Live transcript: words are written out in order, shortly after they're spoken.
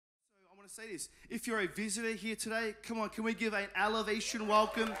want to say this. If you're a visitor here today, come on, can we give an elevation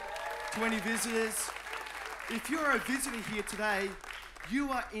welcome to any visitors? If you're a visitor here today,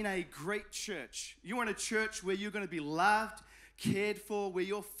 you are in a great church. You're in a church where you're going to be loved, cared for, where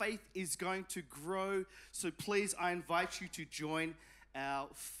your faith is going to grow. So please, I invite you to join our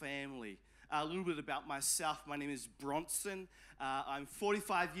family. A little bit about myself. My name is Bronson. I'm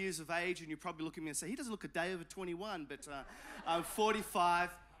 45 years of age, and you're probably looking at me and say, he doesn't look a day over 21, but I'm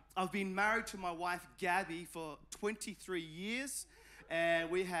 45. I've been married to my wife, Gabby, for 23 years, and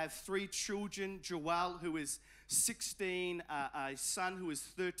we have 3 children. Joel, who is 16, a son who is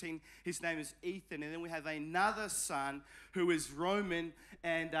 13. His name is Ethan. And then we have another son who is Roman,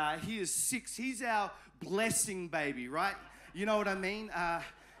 and he is 6. He's our blessing baby, right? You know what I mean?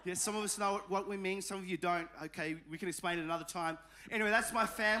 Yeah, some of us know what we mean, some of you don't. Okay, we can explain it another time. Anyway, that's my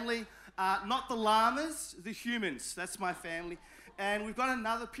family. Not the llamas, the humans. That's my family. And we've got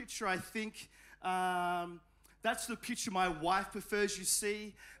another picture, I think. That's the picture my wife prefers you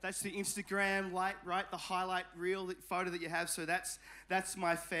see. That's the Instagram light, right? The highlight reel, the photo that you have. So that's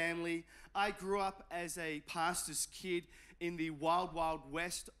my family. I grew up as a pastor's kid in the wild, wild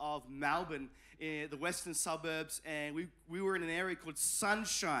west of Melbourne, in the western suburbs, and we were in an area called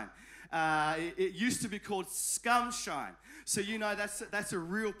Sunshine. It used to be called Scumshine. So you know that's a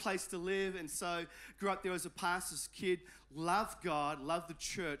real place to live, and so grew up there as a pastor's kid, loved God, loved the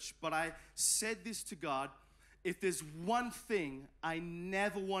church, but I said this to God, if there's one thing I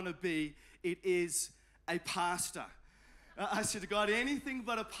never want to be, it is a pastor. I said to God, anything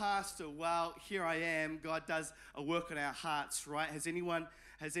but a pastor. Well, here I am. God does a work on our hearts, right? Has anyone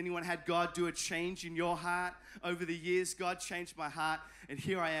had God do a change in your heart over the years? God changed my heart, and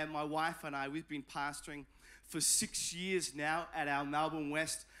here I am, my wife and I, we've been pastoring for 6 years now at our Melbourne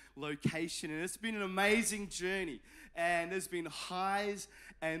West location, and it's been an amazing journey, and there's been highs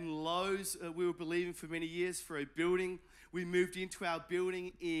and lows. We were believing for many years for a building. We moved into our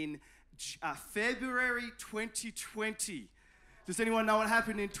building in February 2020. Does anyone know what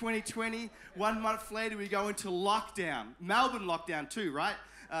happened in 2020? 1 month later, we go into lockdown. Melbourne lockdown too, right?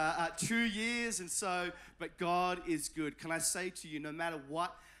 2 years, and so, but God is good. Can I say to you, no matter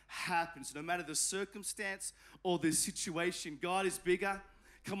what happens, no matter the circumstance or the situation, God is bigger.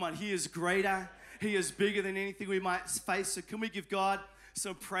 Come on, He is greater. He is bigger than anything we might face. So can we give God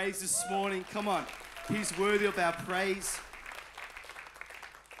some praise this morning? Come on. He's worthy of our praise.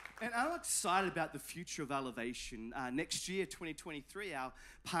 And I'm excited about the future of Elevation. Next year, 2023, our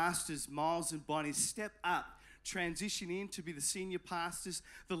pastors, Miles and Bonnie, step up, transition in to be the senior pastors,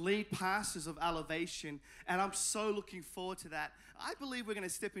 the lead pastors of Elevation. And I'm so looking forward to that. I believe we're going to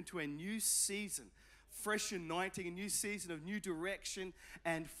step into a new season, fresh anointing, a new season of new direction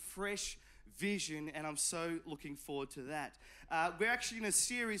and fresh vision. And I'm so looking forward to that. We're actually in a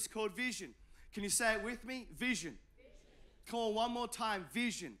series called Vision. Can you say it with me? Vision. Come on, one more time.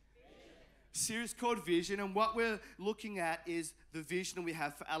 Vision. Series called Vision, and what we're looking at is the vision we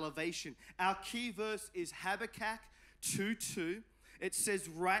have for Elevation. Our key verse is Habakkuk 2:2. It says,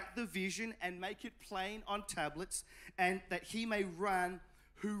 write the vision and make it plain on tablets, and that he may run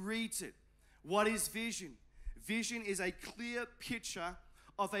who reads it. What is vision? Vision is a clear picture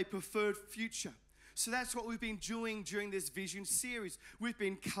of a preferred future. So that's what we've been doing during this vision series. We've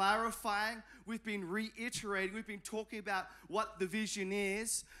been clarifying, we've been reiterating, we've been talking about what the vision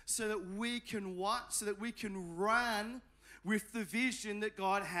is so that we can what? So that we can run with the vision that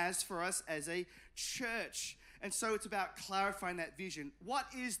God has for us as a church. And so it's about clarifying that vision. What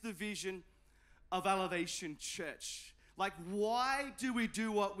is the vision of Elevation Church? Like, why do we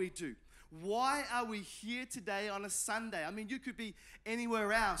do what we do? Why are we here today on a Sunday? I mean, you could be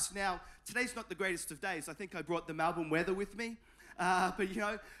anywhere else. Now, today's not the greatest of days. I think I brought the Melbourne weather with me.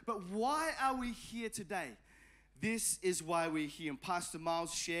 But why are we here today? This is why we're here. And Pastor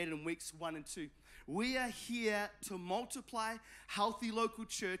Miles shared in weeks 1 and 2. We are here to multiply healthy local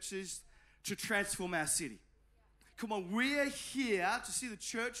churches to transform our city. Come on, we're here to see the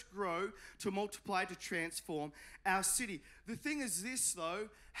church grow, to multiply, to transform our city. The thing is this, though,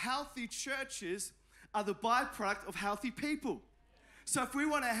 healthy churches are the byproduct of healthy people. So if we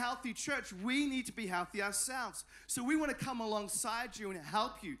want a healthy church, we need to be healthy ourselves. So we want to come alongside you and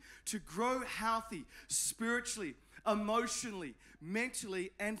help you to grow healthy spiritually, emotionally,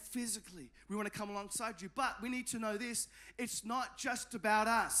 mentally, and physically. We want to come alongside you. But we need to know this, it's not just about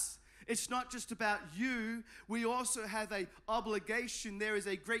us. It's not just about you. We also have an obligation. There is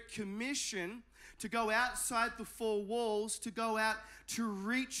a great commission to go outside the 4 walls, to go out to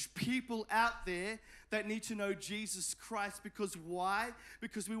reach people out there that need to know Jesus Christ. Because why?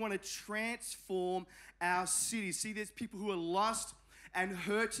 Because we want to transform our city. See, there's people who are lost and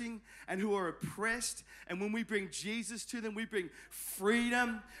hurting and who are oppressed. And when we bring Jesus to them, we bring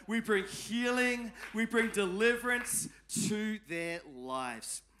freedom, we bring healing, we bring deliverance to their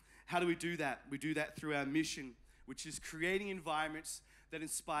lives. How do we do that? We do that through our mission, which is creating environments that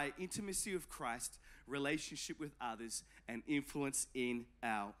inspire intimacy with Christ, relationship with others, and influence in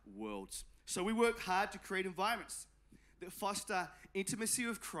our worlds. So we work hard to create environments that foster intimacy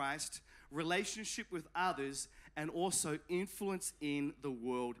with Christ, relationship with others, and also influence in the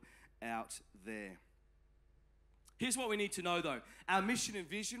world out there. Here's what we need to know though. Our mission and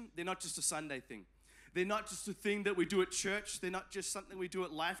vision, they're not just a Sunday thing. They're not just a thing that we do at church. They're not just something we do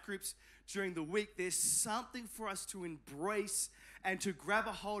at life groups during the week. There's something for us to embrace and to grab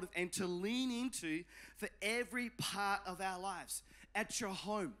a hold of and to lean into for every part of our lives. At your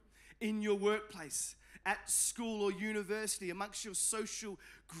home, in your workplace, at school or university, amongst your social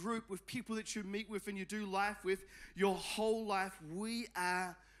group with people that you meet with and you do life with, your whole life, we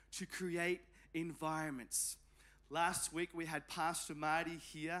are to create environments. Last week we had Pastor Marty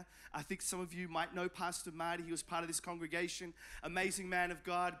here. I think some of you might know Pastor Marty. He was part of this congregation. Amazing man of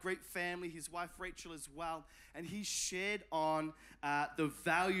God, great family, his wife Rachel as well. And he shared on the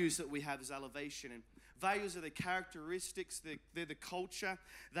values that we have as Elevation. And values are the characteristics, they're the culture,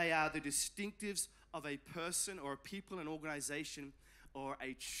 they are the distinctives of a person or a people, an organization, or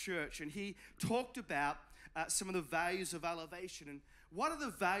a church. And he talked about some of the values of Elevation. And what are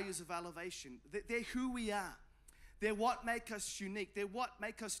the values of Elevation? They're who we are. They're what make us unique. They're what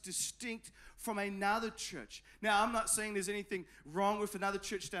make us distinct from another church. Now, I'm not saying there's anything wrong with another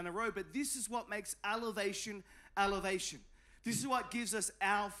church down the road, but this is what makes Elevation, Elevation. This is what gives us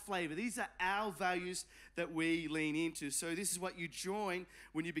our flavor. These are our values that we lean into. So this is what you join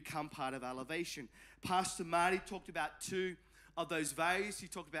when you become part of Elevation. Pastor Marty talked about two of those values. He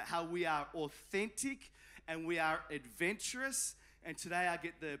talked about how we are authentic and we are adventurous. And today I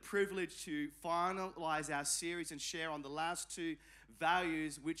get the privilege to finalize our series and share on the last two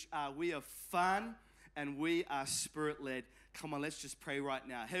values, which are we are fun and we are spirit-led. Come on, let's just pray right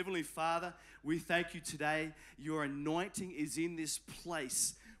now. Heavenly Father, we thank you today. Your anointing is in this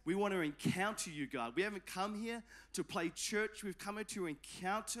place. We want to encounter you, God. We haven't come here to play church. We've come here to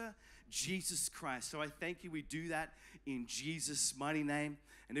encounter Jesus Christ. So I thank you. We do that in Jesus' mighty name.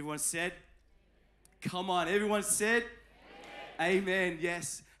 And everyone said, come on. Everyone said, amen.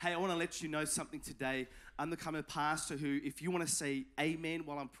 Yes. Hey, I want to let you know something today. I'm the kind of pastor who, if you want to say amen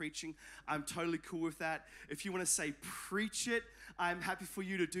while I'm preaching, I'm totally cool with that. If you want to say preach it, I'm happy for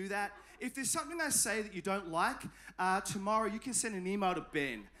you to do that. If there's something I say that you don't like, tomorrow you can send an email to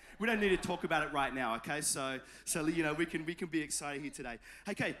Ben. We don't need to talk about it right now, okay? So you know, we can be excited here today.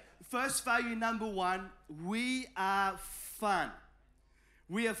 Okay, first value number one, we are fun.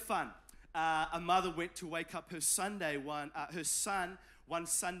 We are fun. A mother went to wake up her son one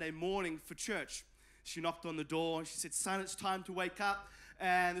Sunday morning for church. She knocked on the door and she said, son, it's time to wake up.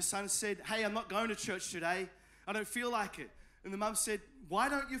 And the son said, hey, I'm not going to church today. I don't feel like it. And the mum said, why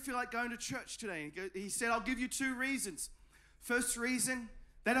don't you feel like going to church today? And he said, I'll give you two reasons. First reason,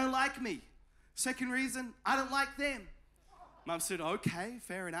 they don't like me. Second reason, I don't like them. Mum said, okay,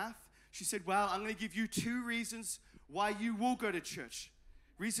 fair enough. She said, well, I'm going to give you two reasons why you will go to church.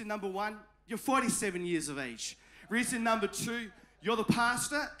 Reason number one, you're 47 years of age. Reason number two, you're the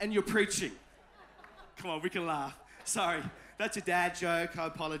pastor and you're preaching. Come on, we can laugh. Sorry, that's a dad joke. I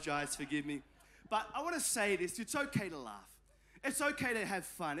apologize, forgive me. But I want to say this, it's okay to laugh. It's okay to have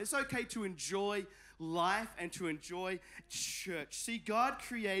fun. It's okay to enjoy life and to enjoy church. See, God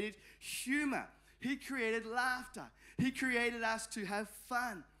created humor. He created laughter. He created us to have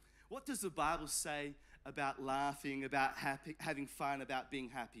fun. What does the Bible say about laughing, about having fun, about being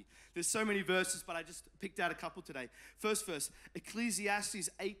happy? There's so many verses, but I just picked out a couple today. First verse, Ecclesiastes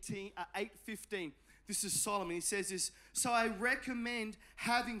 8:15. This is Solomon. He says this, so I recommend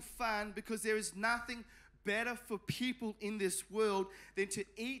having fun because there is nothing better for people in this world than to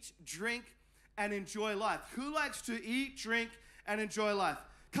eat, drink, and enjoy life. Who likes to eat, drink, and enjoy life?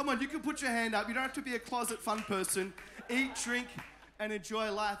 Come on, you can put your hand up. You don't have to be a closet fun person. Eat, drink, and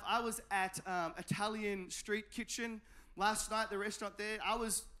enjoy life. I was at Italian Street Kitchen last night, the restaurant there. I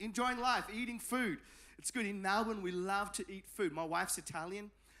was enjoying life, eating food. It's good. In Melbourne, we love to eat food. My wife's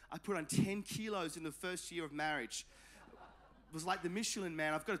Italian. I put on 10 kilos in the first year of marriage. It was like the Michelin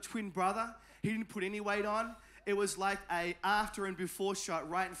Man. I've got a twin brother. He didn't put any weight on. It was like a after and before shot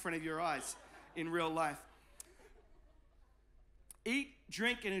right in front of your eyes in real life. Eat,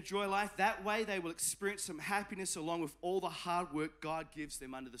 drink, and enjoy life. That way they will experience some happiness along with all the hard work God gives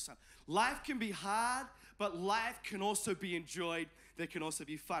them under the sun. Life can be hard, but life can also be enjoyed. There can also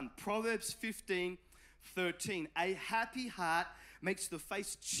be fun. Proverbs 15:13. A happy heart makes the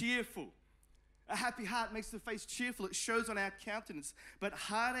face cheerful. A happy heart makes the face cheerful. It shows on our countenance. But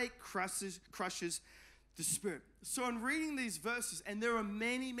heartache crushes the spirit. So in reading these verses, and there are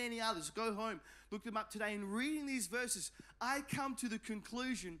many, many others, go home, look them up today. In reading these verses, I come to the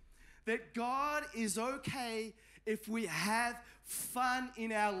conclusion that God is okay if we have fun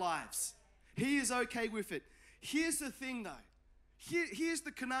in our lives. He is okay with it. Here's the thing, though. Here's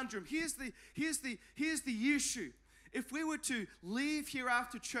the conundrum. Here's the issue. If we were to leave here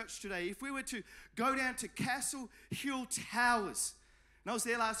after church today, if we were to go down to Castle Hill Towers, and I was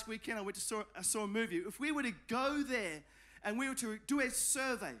there last weekend, I saw a movie. If we were to go there and we were to do a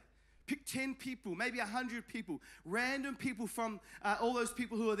survey, pick 10 people, maybe 100 people, random people from all those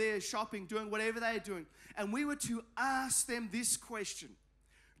people who are there shopping, doing whatever they're doing, and we were to ask them this question: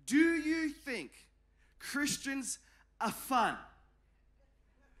 do you think Christians are fun?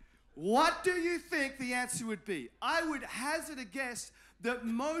 What do you think the answer would be? I would hazard a guess that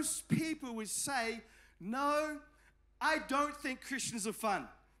most people would say, no, I don't think Christians are fun.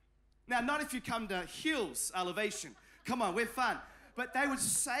 Now, not if you come to Hills Elevation. Come on, we're fun. But they would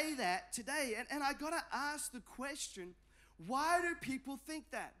say that today. And I got to ask the question, why do people think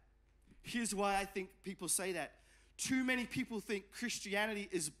that? Here's why I think people say that. Too many people think Christianity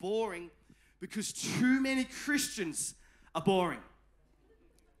is boring because too many Christians are boring.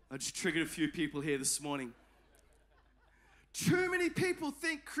 I just triggered a few people here this morning. Too many people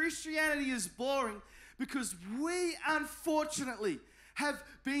think Christianity is boring because we, unfortunately, have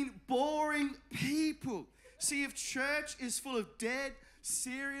been boring people. See, if church is full of dead,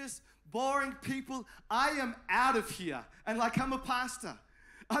 serious, boring people, I am out of here. And like, I'm a pastor.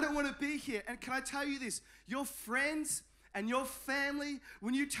 I don't want to be here. And can I tell you this? Your friends and your family,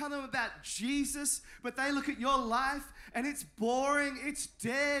 when you tell them about Jesus, but they look at your life and it's boring, it's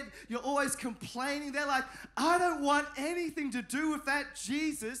dead, you're always complaining, they're like, I don't want anything to do with that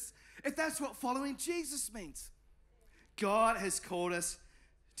Jesus, if that's what following Jesus means. God has called us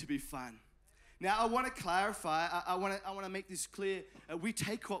to be fun. Now, I want to clarify, I want to make this clear. We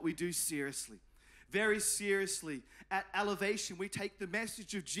take what we do seriously, very seriously. At Elevation, we take the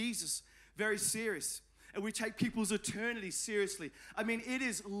message of Jesus very serious. And we take people's eternity seriously. I mean, it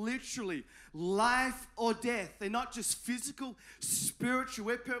is literally life or death. They're not just physical, spiritual.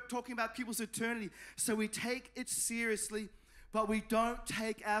 We're talking about people's eternity. So we take it seriously, but we don't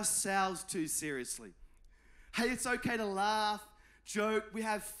take ourselves too seriously. Hey, it's okay to laugh, joke, we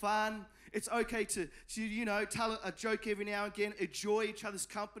have fun. It's okay to tell a joke every now and again, enjoy each other's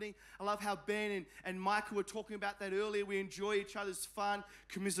company. I love how Ben and Michael were talking about that earlier. We enjoy each other's fun,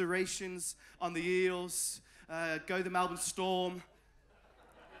 commiserations on the Eels, go the Melbourne Storm.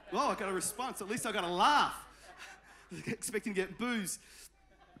 Oh, I got a response. At least I got a laugh. Expecting to get booze.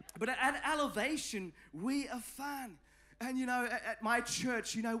 But at Elevation, we are fun. And at my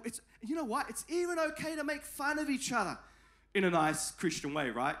church, it's It's even okay to make fun of each other in a nice Christian way,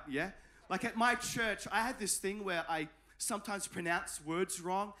 right? Yeah? Like at my church, I have this thing where I sometimes pronounce words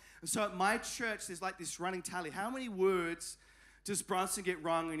wrong. And so at my church, there's like this running tally. How many words does Bronson get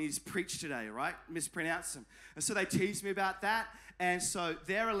wrong when he's preached today, right? Mispronounce them. And so they tease me about that. And so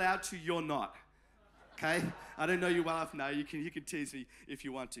they're allowed to, you're not. Okay? I don't know you well enough. No, you can tease me if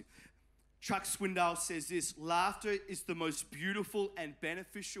you want to. Chuck Swindoll says this: laughter is the most beautiful and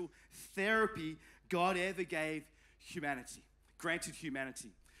beneficial therapy God ever gave humanity, granted humanity.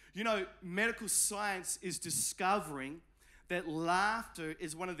 Medical science is discovering that laughter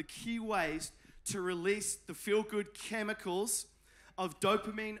is one of the key ways to release the feel-good chemicals of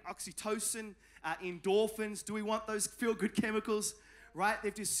dopamine, oxytocin, endorphins. Do we want those feel-good chemicals? Right?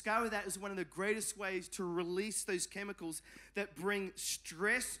 They've discovered that as one of the greatest ways to release those chemicals that bring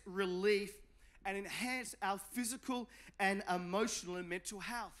stress relief and enhance our physical and emotional and mental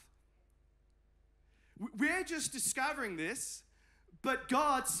health. We're just discovering this, but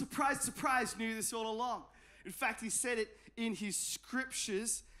God, surprise, surprise, knew this all along. In fact, he said it in his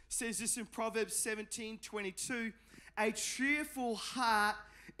scriptures. Says this in Proverbs 17:22, a cheerful heart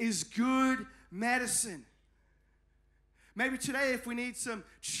is good medicine. Maybe today, if we need some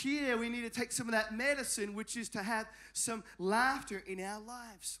cheer, we need to take some of that medicine, which is to have some laughter in our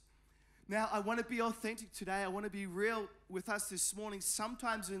lives. Now, I want to be authentic today. I want to be real with us this morning.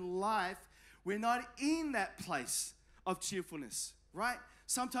 Sometimes in life, we're not in that place of cheerfulness, right?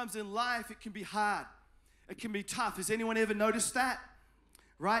 Sometimes in life, it can be hard. It can be tough. Has anyone ever noticed that?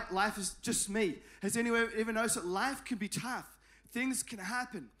 Right? Life is just me. Has anyone ever noticed that life can be tough? things can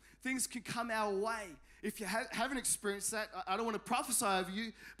happen. Things can come our way. If you haven't experienced that, I don't want to prophesy over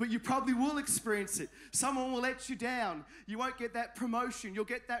you, but you probably will experience it. Someone will let you down. You won't get that promotion. You'll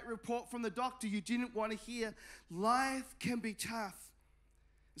get that report from the doctor you didn't want to hear. Life can be tough.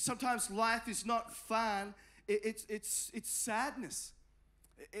 Sometimes life is not fun. It's sadness.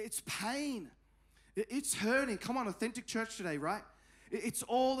 It's pain. It's hurting. Come on, authentic church today, right? It's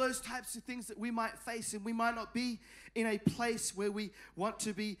all those types of things that we might face, and we might not be in a place where we want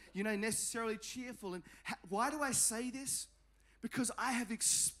to be, necessarily cheerful. And why do I say this? Because I have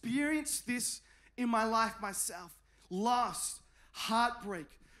experienced this in my life myself. Loss, heartbreak,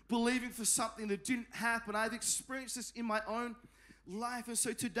 believing for something that didn't happen. I've experienced this in my own life. And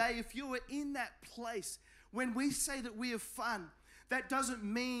so today, if you are in that place, when we say that we have fun, that doesn't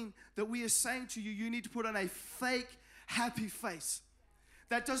mean that we are saying to you, you need to put on a fake happy face.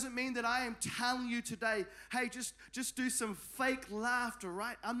 That doesn't mean that I am telling you today, hey, just do some fake laughter,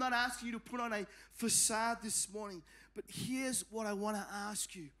 right? I'm not asking you to put on a facade this morning, but here's what I want to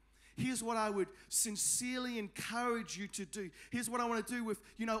ask you. Here's what I would sincerely encourage you to do. Here's what I want to do with,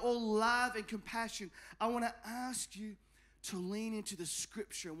 all love and compassion. I want to ask you to lean into the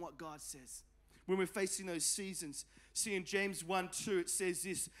scripture and what God says. When we're facing those seasons, see in James 1:2, it says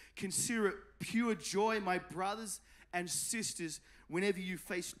this, consider it pure joy, my brothers and sisters, whenever you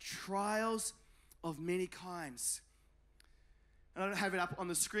face trials of many kinds. And I don't have it up on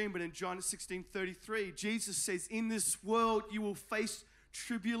the screen, but in John 16:33, Jesus says, in this world you will face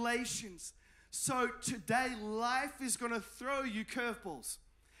tribulations. So today, life is going to throw you curveballs.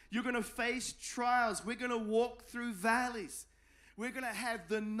 You're going to face trials. We're going to walk through valleys. We're going to have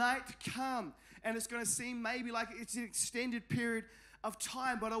the night come, and it's going to seem maybe like it's an extended period of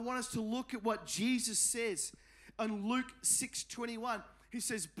time, but I want us to look at what Jesus says. In Luke 6:21, he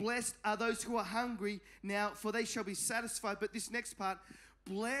says, blessed are those who are hungry now, for they shall be satisfied. But this next part,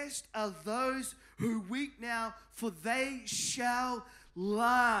 blessed are those who weep now, for they shall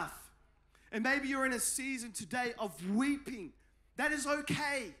laugh. And maybe you're in a season today of weeping. That is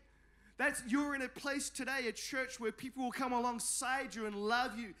okay. You're in a place today, a church where people will come alongside you and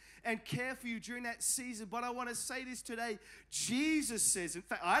love you and care for you during that season. But I want to say this today. Jesus says, in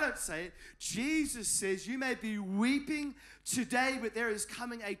fact, I don't say it. Jesus says you may be weeping today, but there is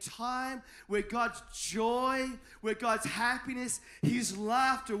coming a time where God's joy, where God's happiness, His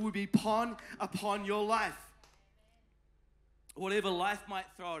laughter will be upon your life. Whatever life might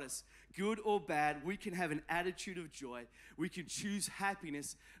throw at us, good or bad, we can have an attitude of joy. We can choose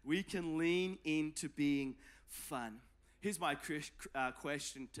happiness. We can lean into being fun. Here's my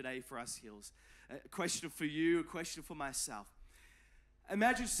question today for us Hills. A question for you, a question for myself.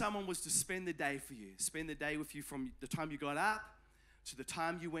 Imagine someone was to spend the day for you, spend the day with you from the time you got up to the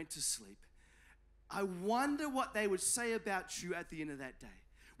time you went to sleep. I wonder what they would say about you at the end of that day.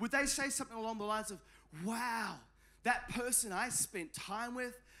 Would they say something along the lines of, wow, that person I spent time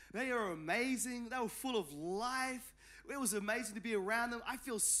with, they are amazing. They were full of life. It was amazing to be around them. I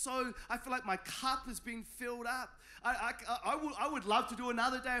feel like my cup has been filled up. I would love to do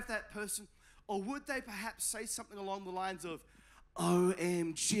another day with that person. Or would they perhaps say something along the lines of,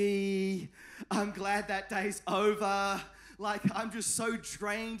 OMG, I'm glad that day's over. Like, I'm just so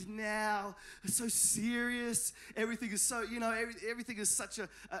drained now. It's so serious. Everything is so, everything is such a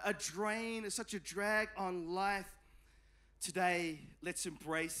drain. It's such a drag on life. Today, let's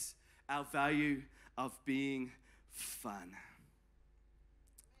embrace our value of being fun.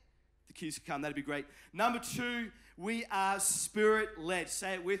 The keys can come, that'd be great. Number 2, we are spirit-led.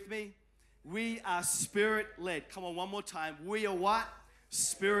 Say it with me. We are spirit-led. Come on, one more time. We are what?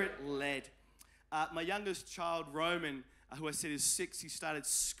 Spirit-led. My youngest child, Roman, who I said is 6, he started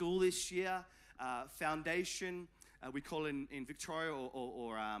school this year, foundation. We call it in Victoria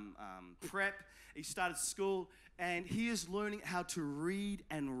or prep. He started school, and he is learning how to read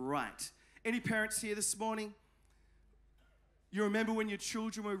and write. Any parents here this morning? You remember when your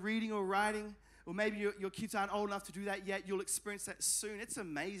children were reading or writing? Or maybe your kids aren't old enough to do that yet. You'll experience that soon. It's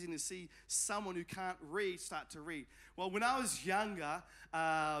amazing to see someone who can't read start to read. Well, when I was younger,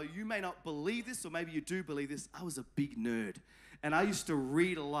 you may not believe this, or maybe you do believe this, I was a big nerd. And I used to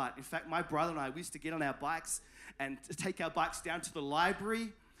read a lot. In fact, my brother and I, we used to get on our bikes and take our bikes down to the library.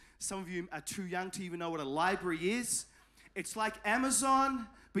 Some of you are too young to even know what a library is. It's like Amazon,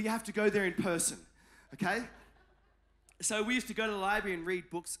 but you have to go there in person, okay? So we used to go to the library and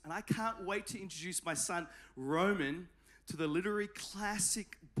read books, and I can't wait to introduce my son, Roman, to the literary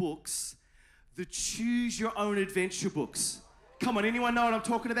classic books, the Choose Your Own Adventure books. Come on, anyone know what I'm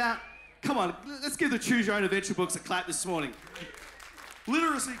talking about? Come on, let's give the Choose Your Own Adventure books a clap this morning.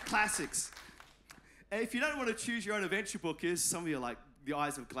 Literacy classics. If you don't know what a choose your own adventure book is, some of you are like, the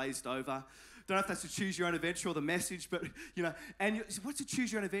eyes have glazed over. Don't know if that's a choose your own adventure or the message, but what's a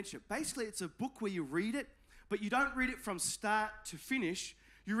choose your own adventure? Basically, it's a book where you read it, but you don't read it from start to finish.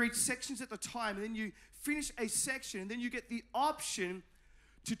 You read sections at a time, and then you finish a section, and then you get the option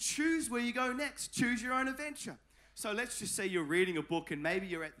to choose where you go next. Choose your own adventure. So let's just say you're reading a book, and maybe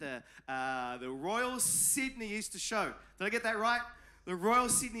you're at the Royal Sydney Easter Show. Did I get that right? The Royal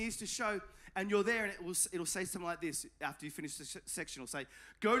Sydney Easter Show. And you're there, and it'll say something like this after you finish the section. It'll say,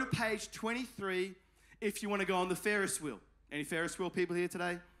 go to page 23 if you want to go on the Ferris wheel. Any Ferris wheel people here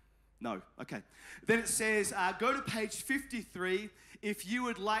today? No. Okay. Then it says, go to page 53 if you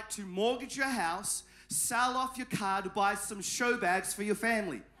would like to mortgage your house, sell off your car to buy some show bags for your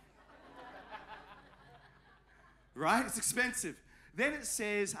family. Right? It's expensive. Then it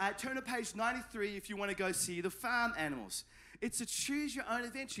says, turn to page 93 if you want to go see the farm animals. It's a choose your own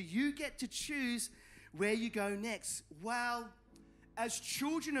adventure. You get to choose where you go next. Well, as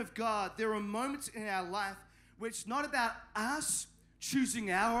children of God, there are moments in our life where it's not about us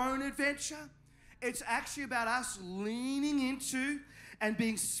choosing our own adventure. It's actually about us leaning into and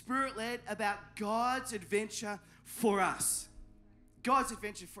being Spirit-led about God's adventure for us. God's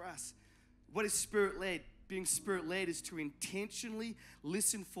adventure for us. What is Spirit-led? Being Spirit-led is to intentionally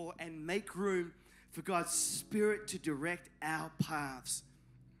listen for and make room for God's Spirit to direct our paths.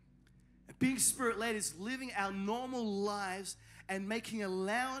 And being Spirit-led is living our normal lives and making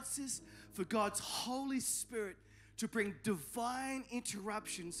allowances for God's Holy Spirit to bring divine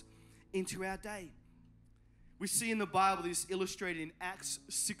interruptions into our day. We see in the Bible this illustrated in Acts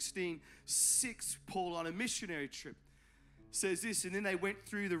 16:6. Paul on a missionary trip says this, and then they went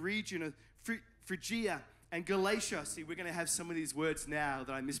through the region of Phrygia and Galatia. See, we're going to have some of these words now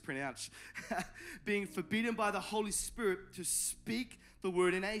that I mispronounce. Being forbidden by the Holy Spirit to speak the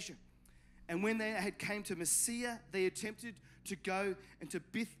word in Asia. And when they had came to Mysia, they attempted to go into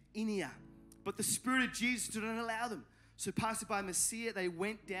Bithynia. But the Spirit of Jesus did not allow them. So passing by Mysia, they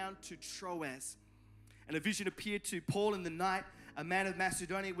went down to Troas. And a vision appeared to Paul in the night. A man of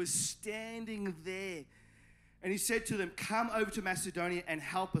Macedonia was standing there. And he said to them, come over to Macedonia and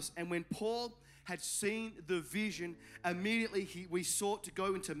help us. And when Paul had seen the vision, immediately we sought to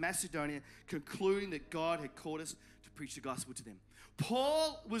go into Macedonia, concluding that God had called us to preach the gospel to them.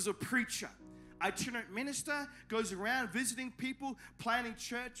 Paul was a preacher, itinerant minister, goes around visiting people, planting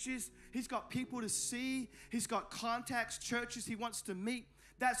churches. He's got people to see. He's got contacts, churches he wants to meet.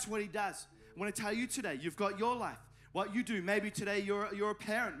 That's what he does. I want to tell you today, you've got your life. What you do, maybe today you're a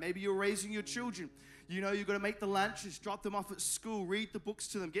parent. Maybe you're raising your children. You know, you've got to make the lunches, drop them off at school, read the books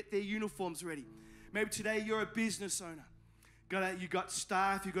to them, get their uniforms ready. Maybe today you're a business owner. You've got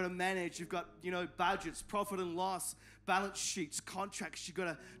staff you've got to manage. You've got, budgets, profit and loss, balance sheets, contracts you've got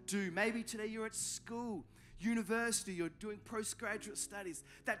to do. Maybe today you're at school, university, you're doing postgraduate studies.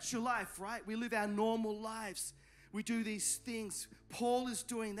 That's your life, right? We live our normal lives. We do these things. Paul is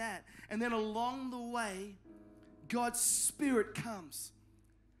doing that. And then along the way, God's Spirit comes.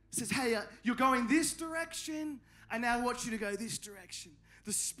 Says, hey, you're going this direction, I now want you to go this direction.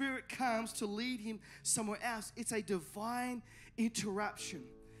 The Spirit comes to lead him somewhere else. It's a divine interruption.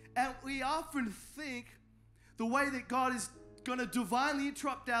 And we often think the way that God is going to divinely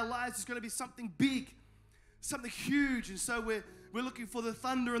interrupt our lives is going to be something big, something huge. And so we're looking for the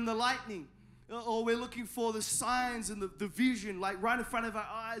thunder and the lightning. Or we're looking for the signs and the vision, like right in front of our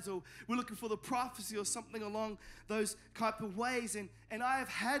eyes, or we're looking for the prophecy or something along those type of ways. And I have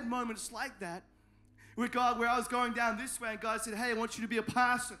had moments like that with God where I was going down this way and God said, hey, I want you to be a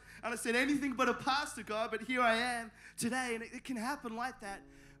pastor. And I said, anything but a pastor, God, but here I am today. And it can happen like that.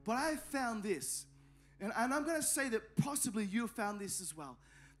 But I found this, and I'm going to say that possibly you have found this as well.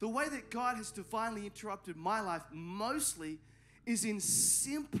 The way that God has divinely interrupted my life mostly is in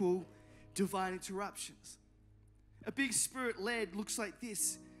simple divine interruptions. A big Spirit-led looks like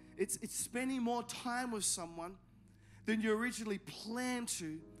this. It's spending more time with someone than you originally planned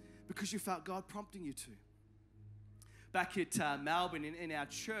to because you felt God prompting you to. Back at Melbourne in our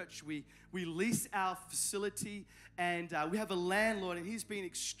church, we lease our facility and we have a landlord, and he's been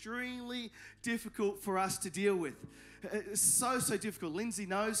extremely difficult for us to deal with. So difficult. Lindsay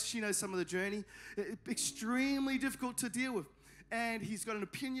knows, she knows some of the journey. Extremely difficult to deal with. And he's got an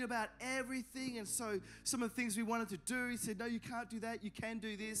opinion about everything. And so some of the things we wanted to do, he said, no, you can't do that. You can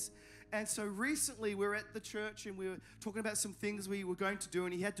do this. And so recently we were at the church and we were talking about some things we were going to do.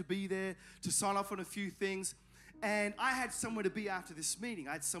 And he had to be there to sign off on a few things. And I had somewhere to be after this meeting.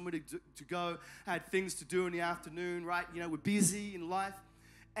 I had somewhere to go. I had things to do in the afternoon, right? We're busy in life.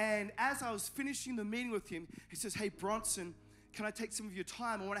 And as I was finishing the meeting with him, he says, hey, Bronson, can I take some of your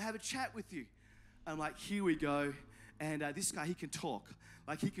time? I want to have a chat with you. I'm like, here we go. And this guy, he can talk.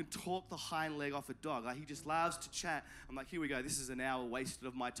 Like, he can talk the hind leg off a dog. Like, he just loves to chat. I'm like, here we go. This is an hour wasted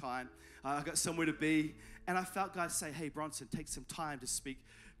of my time. I've got somewhere to be. And I felt God say, hey, Bronson, take some time to speak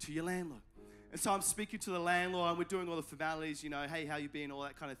to your landlord. And so I'm speaking to the landlord, and we're doing all the formalities, hey, how you been, all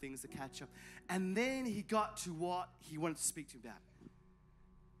that kind of things, the catch up. And then he got to what he wanted to speak to me about.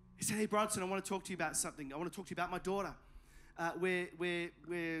 He said, hey, Bronson, I want to talk to you about something. I want to talk to you about my daughter. We're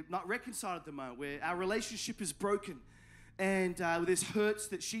not reconciled at the moment. Our relationship is broken. And there's hurts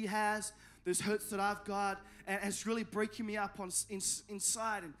that she has. There's hurts that I've got. And it's really breaking me up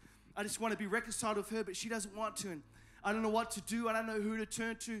inside. And I just want to be reconciled with her, but she doesn't want to. And I don't know what to do. I don't know who to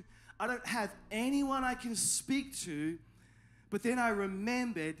turn to. I don't have anyone I can speak to. But then I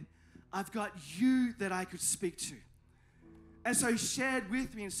remembered I've got you that I could speak to. And so he shared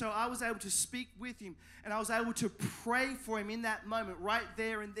with me, and so I was able to speak with him, and I was able to pray for him in that moment, right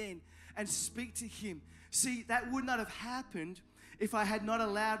there and then, and speak to him. See, that would not have happened if I had not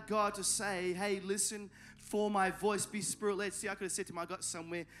allowed God to say, hey, listen for my voice, be Spirit-led. See, I could have said to him, I got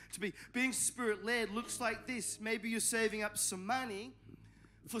somewhere to be. Being Spirit-led looks like this. Maybe you're saving up some money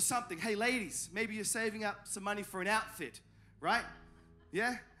for something. Hey, ladies, maybe you're saving up some money for an outfit, right?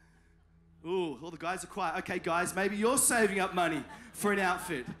 Yeah? Ooh, all the guys are quiet. Okay, guys, maybe you're saving up money for an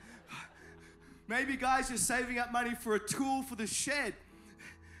outfit. Maybe, guys, you're saving up money for a tool for the shed.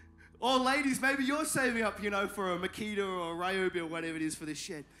 Or ladies, maybe you're saving up, for a Makita or a Ryobi or whatever it is for the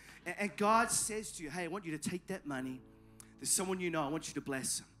shed. And God says to you, hey, I want you to take that money. There's someone you know. I want you to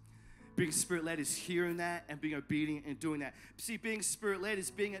bless them. Being Spirit-led is hearing that and being obedient and doing that. See, being Spirit-led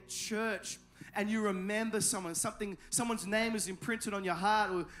is being at church and you remember someone's name is imprinted on your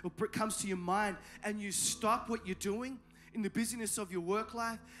heart or it comes to your mind, and you stop what you're doing in the busyness of your work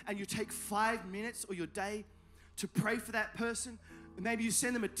life and you take 5 minutes or your day to pray for that person. Maybe you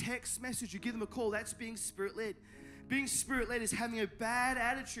send them a text message, you give them a call. That's being Spirit-led. Being Spirit-led is having a bad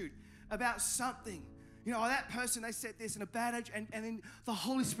attitude about something. That person, they said this, and a bad attitude, and then the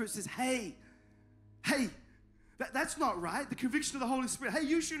Holy Spirit says, hey, that's not right. The conviction of the Holy Spirit, hey,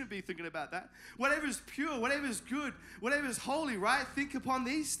 you shouldn't be thinking about that. Whatever is pure, whatever is good, whatever is holy, right? Think upon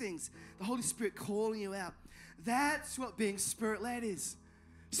these things. The Holy Spirit calling you out. That's what being Spirit-led is.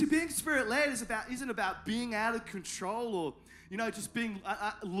 See, being Spirit-led isn't about being out of control or, just being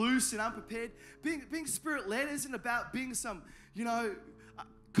loose and unprepared. Being Spirit-led isn't about being some,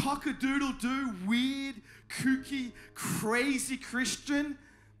 cock-a-doodle-doo, weird, kooky, crazy Christian.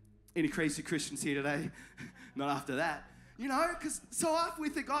 Any crazy Christians here today? Not after that. Because so often we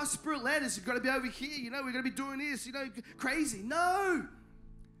think, Spirit-led is got to be over here. We're going to be doing this, crazy. No.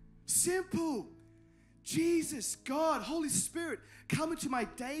 Simple. Jesus, God, Holy Spirit, come into my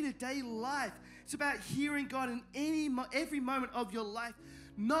day-to-day life. It's about hearing God in every moment of your life,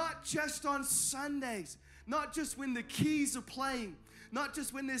 not just on Sundays, not just when the keys are playing, not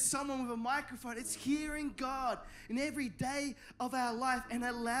just when there's someone with a microphone. It's hearing God in every day of our life and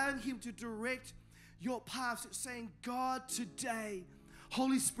allowing Him to direct your paths. It's saying, God, today,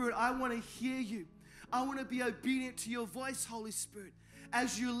 Holy Spirit, I want to hear you. I want to be obedient to your voice, Holy Spirit.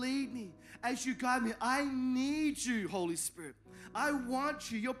 As you lead me, as you guide me, I need you, Holy Spirit. I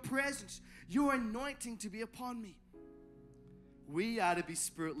want you, your presence, your anointing to be upon me. We are to be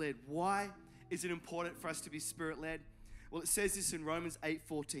Spirit-led. Why is it important for us to be Spirit-led? Well, it says this in Romans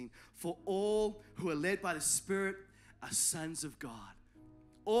 8:14. For all who are led by the Spirit are sons of God.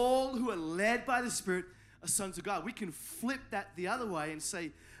 All who are led by the Spirit are sons of God. We can flip that the other way and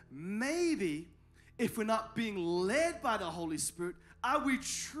say, maybe if we're not being led by the Holy Spirit, are we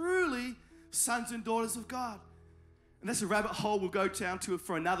truly sons and daughters of God? And that's a rabbit hole we'll go down to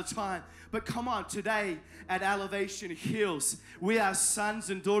for another time. But come on, today at Elevation Hills, we are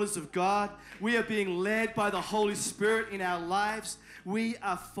sons and daughters of God. We are being led by the Holy Spirit in our lives. We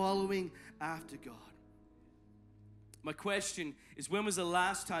are following after God. My question is, when was the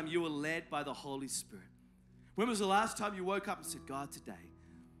last time you were led by the Holy Spirit? When was the last time you woke up and said, God,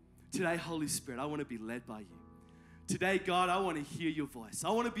 today, Holy Spirit, I want to be led by you. Today, God, I want to hear your voice.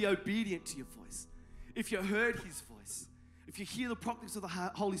 I want to be obedient to your voice. If you heard his voice, if you hear the promptings of the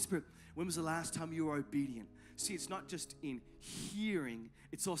Holy Spirit, when was the last time you were obedient? See, it's not just in hearing,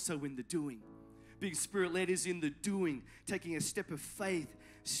 it's also in the doing. Being Spirit-led is in the doing, taking a step of faith,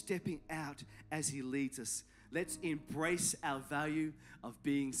 stepping out as he leads us. Let's embrace our value of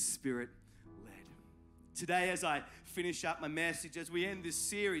being Spirit-led. Today, as I finish up my message, as we end this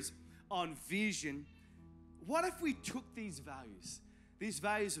series on vision, what if we took these values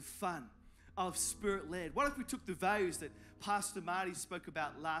of fun, of Spirit-led? What if we took the values that Pastor Marty spoke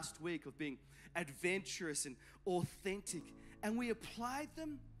about last week of being adventurous and authentic, and we applied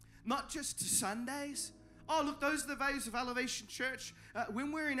them not just to Sundays. Oh, look, those are the values of Elevation Church.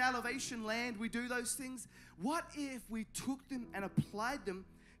 When we're in Elevation land, we do those things. What if we took them and applied them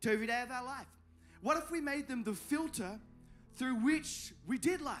to every day of our life? What if we made them the filter through which we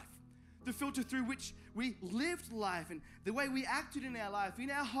did life? The filter through which we lived life and the way we acted in our life, in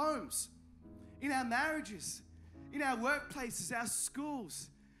our homes, in our marriages, in our workplaces, our schools,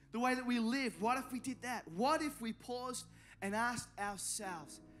 the way that we live. What if we did that? What if we paused and asked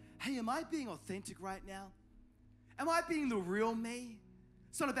ourselves, hey, am I being authentic right now? Am I being the real me?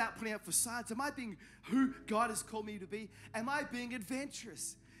 It's not about putting out facades. Am I being who God has called me to be? Am I being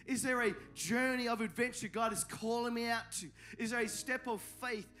adventurous? Is there a journey of adventure God is calling me out to? Is there a step of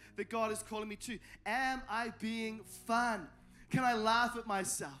faith that God is calling me to? Am I being fun? Can I laugh at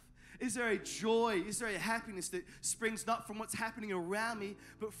myself? Is there a joy? Is there a happiness that springs not from what's happening around me,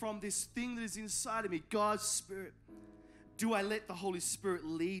 but from this thing that is inside of me, God's Spirit? Do I let the Holy Spirit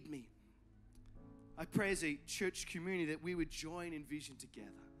lead me? I pray as a church community that we would join in vision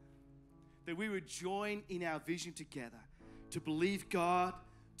together. That we would join in our vision together to believe God,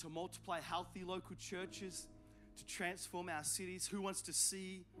 to multiply healthy local churches, to transform our cities. Who wants to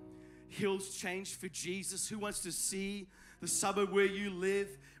see hills changed for Jesus? Who wants to see the suburb where you live,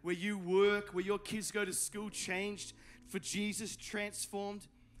 where you work, where your kids go to school changed for Jesus, transformed?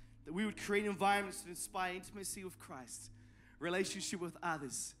 That we would create environments that inspire intimacy with Christ, relationship with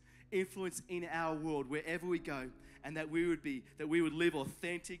others, influence in our world wherever we go, and that we would live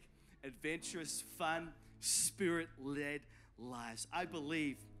authentic, adventurous, fun, Spirit-led lives. I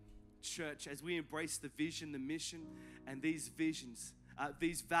believe, church, as we embrace the vision, the mission, and these visions,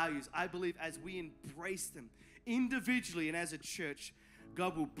 these values, I believe as we embrace them individually and as a church,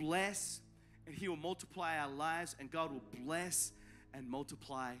 God will bless and He will multiply our lives, and God will bless and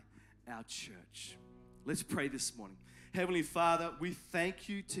multiply our church. Let's pray this morning. Heavenly Father, we thank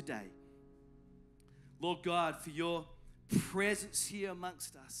you today, Lord God, for your presence here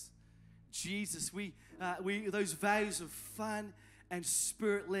amongst us. Jesus, we those values of fun and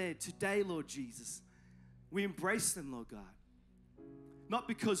Spirit-led today, Lord Jesus, we embrace them, Lord God. Not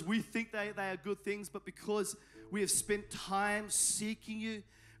because we think they are good things, but because we have spent time seeking you.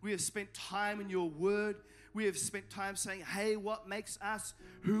 We have spent time in your word. We have spent time saying, hey, what makes us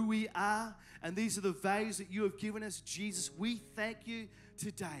who we are? And these are the values that you have given us, Jesus. We thank you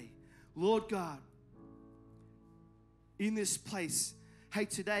today, Lord God, in this place. Hey,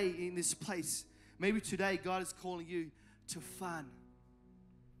 today in this place, maybe today God is calling you to fun.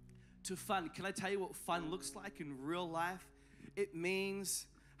 To fun. Can I tell you what fun looks like in real life? It means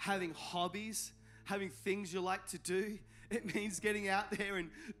having hobbies, having things you like to do. It means getting out there and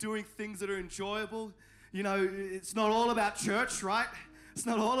doing things that are enjoyable. You know, it's not all about church, right? It's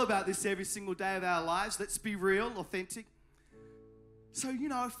not all about this every single day of our lives. Let's be real, authentic. So, you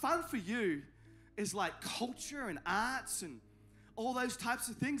know, fun for you is like culture and arts and all those types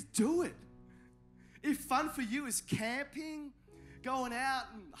of things. Do it. If fun for you is camping, going out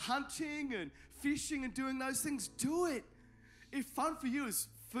and hunting and fishing and doing those things, do it. If fun for you is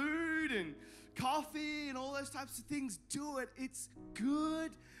food and coffee and all those types of things, do it. It's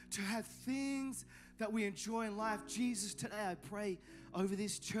good to have things that we enjoy in life. Jesus, today I pray over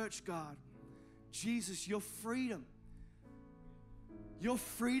this church, God. Jesus, your freedom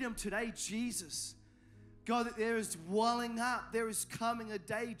today, Jesus. God, that there is welling up, there is coming a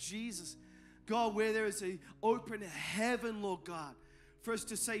day, Jesus, God, where there is an open heaven, Lord God, for us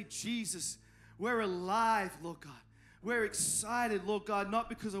to say, Jesus, we're alive, Lord God. We're excited, Lord God, not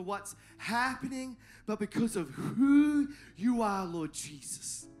because of what's happening, but because of who you are, Lord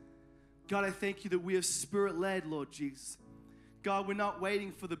Jesus. God, I thank you that we are Spirit-led, Lord Jesus. God, we're not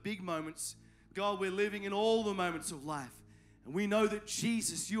waiting for the big moments. God, we're living in all the moments of life. And we know that,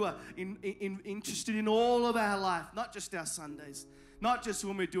 Jesus, you are interested in all of our life, not just our Sundays, not just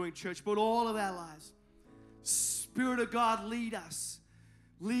when we're doing church, but all of our lives. Spirit of God, lead us.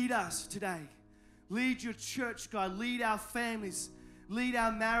 Lead us today. Lead your church, God. Lead our families. Lead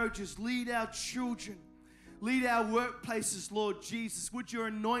our marriages. Lead our children. Lead our workplaces, Lord Jesus. Would your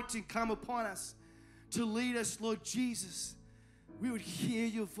anointing come upon us to lead us, Lord Jesus. We would hear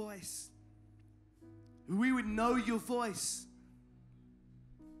your voice. We would know your voice.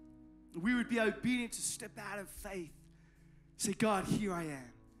 We would be obedient to step out in faith. Say, God, here I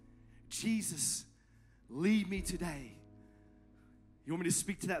am. Jesus, lead me today. You want me to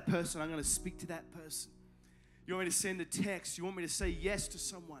speak to that person? I'm going to speak to that person. You want me to send a text? You want me to say yes to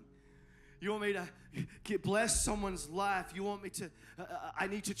someone? You want me to bless someone's life? You want me to, I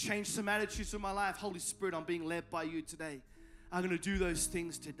need to change some attitudes in my life. Holy Spirit, I'm being led by you today. I'm going to do those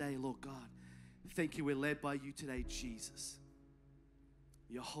things today, Lord God. Thank you, we're led by you today, Jesus.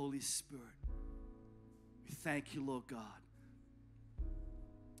 your Holy Spirit. We thank you, Lord God.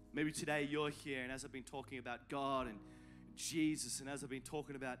 Maybe today you're here, and as I've been talking about God and Jesus, and as I've been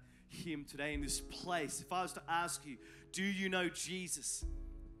talking about Him today in this place, if I was to ask you, do you know Jesus?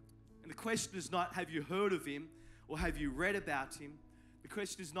 And the question is not, have you heard of Him or have you read about Him? The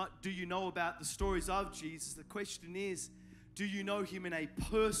question is not, do you know about the stories of Jesus? The question is, do you know Him in a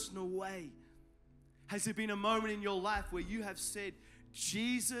personal way? Has there been a moment in your life where you have said,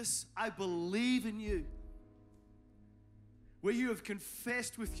 Jesus, I believe in you? Where you have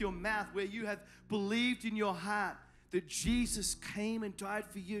confessed with your mouth, where you have believed in your heart that Jesus came and died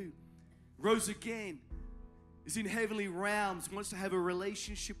for you, rose again, is in heavenly realms, wants to have a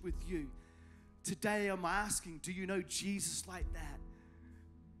relationship with you. Today I'm asking, do you know Jesus like that?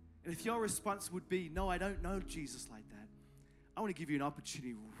 And if your response would be, no, I don't know Jesus like that, I want to give you an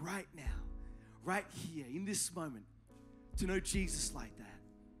opportunity right now, right here, in this moment, to know Jesus like that.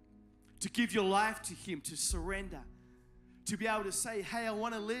 To give your life to Him, to surrender, to be able to say, hey, I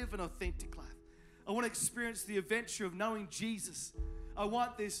want to live an authentic life. I want to experience the adventure of knowing Jesus. I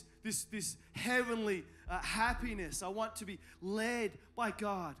want this heavenly happiness. I want to be led by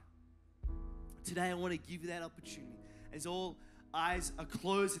God. Today, I want to give you that opportunity. As all eyes are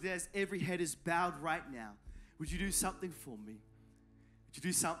closed, as every head is bowed right now, would you do something for me? Would you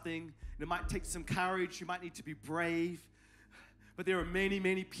do something? And it might take some courage. You might need to be brave. But there are many,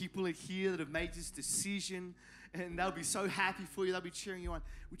 many people in here that have made this decision, and they'll be so happy for you. They'll be cheering you on.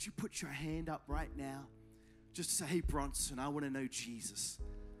 Would you put your hand up right now? Just say, hey, Bronson, I want to know Jesus.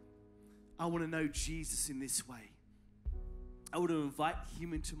 I want to know Jesus in this way. I want to invite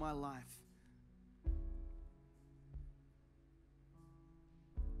Him into my life.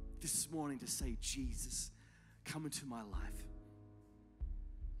 This morning to say, Jesus, come into my life.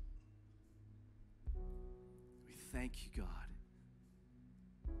 We thank you, God.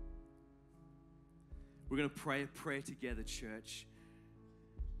 We're going to pray a prayer together, church.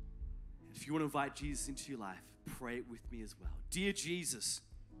 And if you want to invite Jesus into your life, pray it with me as well. Dear Jesus,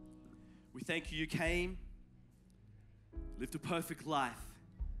 we thank you. You came, lived a perfect life,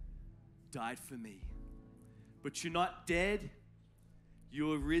 died for me. But you're not dead.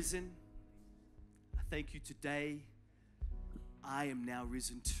 You are risen. I thank you today. I am now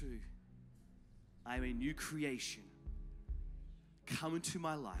risen too. I am a new creation. Come into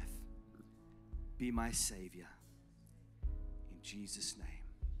my life. Be my Savior. In Jesus' name.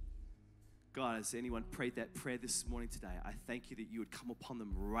 God, has anyone prayed that prayer this morning today? I thank you that you would come upon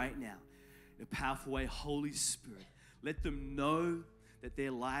them right now in a powerful way. Holy Spirit, let them know that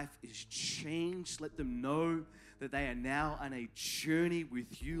their life is changed. Let them know that they are now on a journey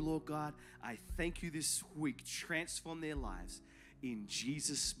with you, Lord God. I thank you this week. Transform their lives in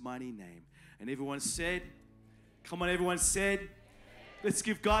Jesus' mighty name. And everyone said, come on, everyone said, let's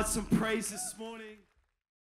give God some praise this morning.